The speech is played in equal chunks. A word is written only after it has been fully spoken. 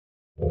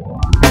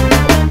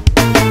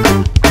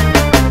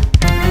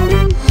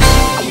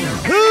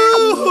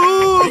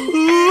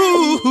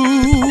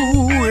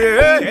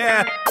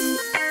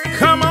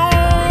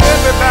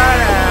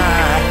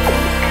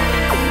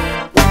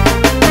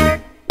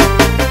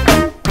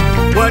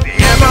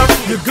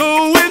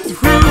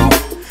through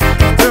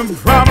them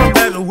problems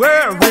that's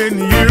wearing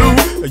you.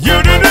 You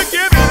need to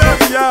give it up,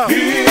 y'all,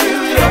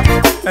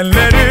 and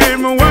let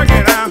him work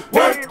it out.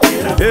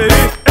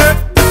 Any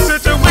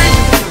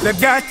situation that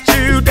got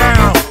you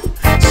down,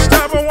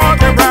 stop and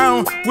walk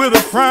around with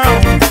a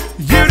frown.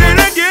 You need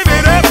to give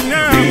it up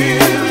now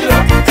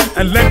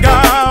and let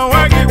God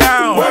work it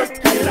out.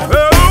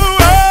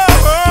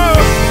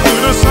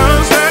 The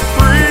sunset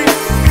free,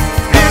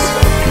 it's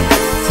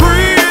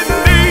free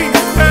indeed.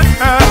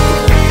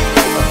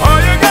 All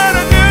you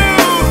gotta do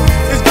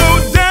is go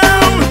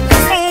down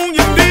on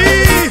your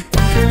knee.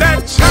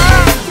 That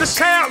child that's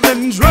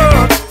selling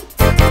drugs,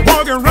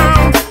 walking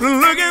around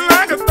looking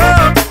like a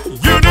thug.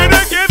 You need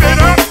to give it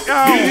up,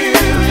 y'all,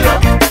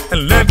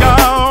 and let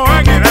God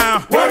work it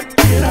out.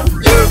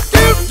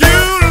 You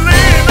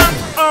laying up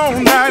all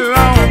night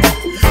long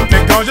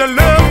because your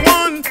loved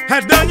one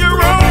has done you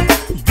wrong.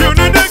 You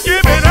need to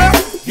give it up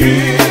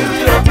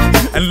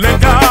and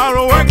let God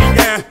work it,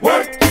 yeah.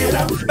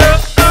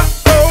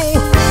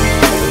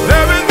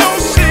 There is no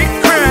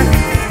secret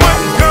what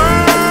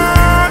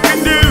God can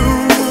do.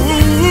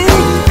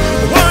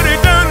 What He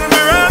done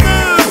for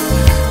others,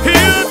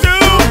 He'll do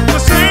the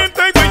same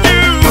thing for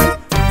you.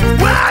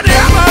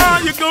 Whatever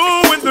you're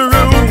going through,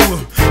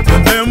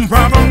 and them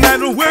problems that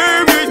are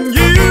worrying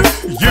you,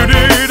 you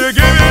need to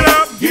give it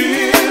up.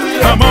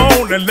 Come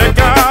on and let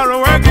God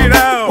work it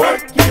out.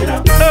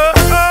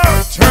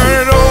 Turn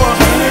it over.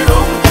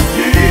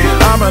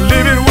 I'm a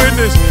living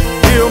witness.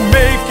 He'll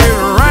make it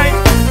right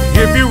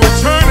if you will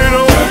turn it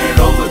over.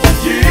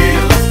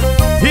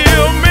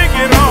 He'll make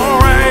it all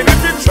right if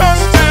you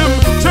trust Him.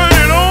 Turn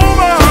it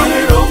over.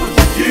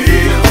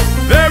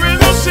 There is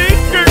no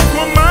secret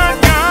what my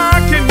God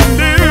can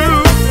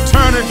do.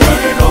 Turn it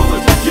over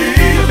to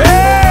Jesus.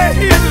 Hey,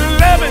 He's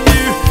loving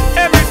you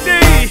every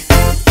day.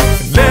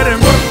 Let Him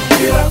work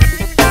it out.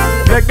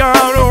 Let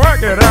God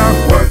work it out.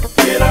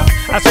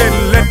 I said,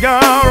 let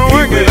God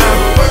work it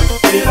out.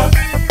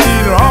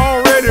 He's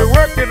already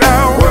worked it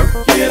out.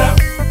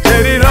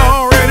 Said He'd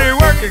already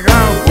worked it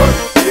out.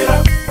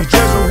 He's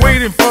just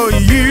waiting for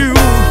you.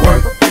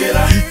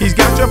 He's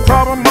got your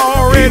problem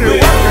already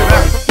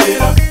worked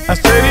it out. I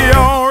said He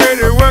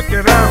already worked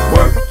it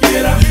out.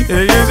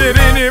 Is it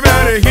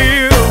anybody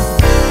here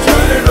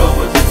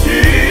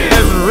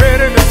that's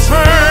ready to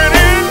turn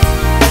it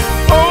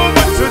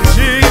over to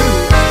Jesus?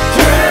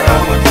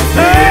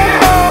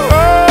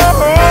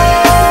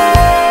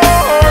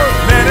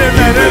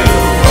 Let Him.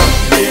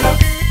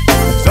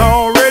 He's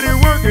already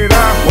worked it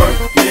out.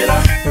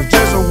 He's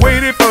just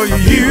waiting for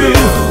you.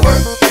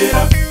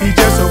 He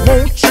just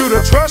wants you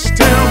to trust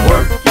Him,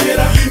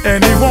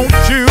 and He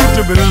wants you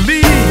to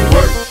believe,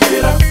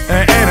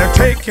 and to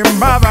take Him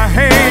by the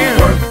hand.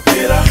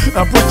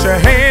 Put your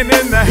hand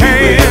in the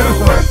hand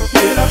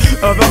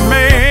of the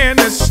man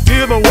that's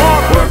still the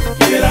water.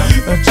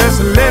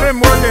 Just let Him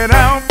work it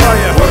out for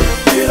you.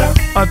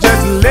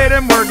 Just let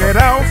Him work it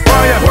out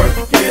for you.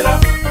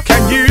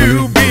 Can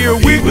you be a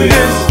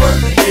witness?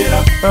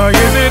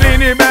 Is it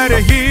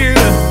anybody here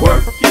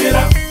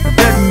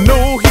that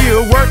know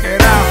He'll work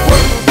it out?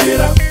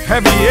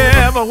 Have you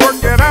ever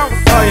worked it out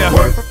for you?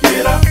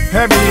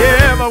 Have you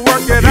ever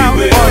worked it out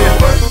for you?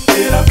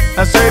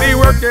 I said He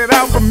worked it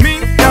out for me,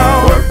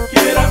 y'all,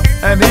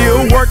 and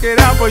He'll work it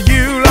out for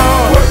you,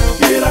 Lord.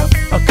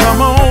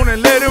 Come on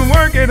and let Him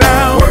work it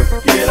out.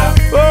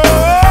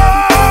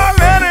 Oh,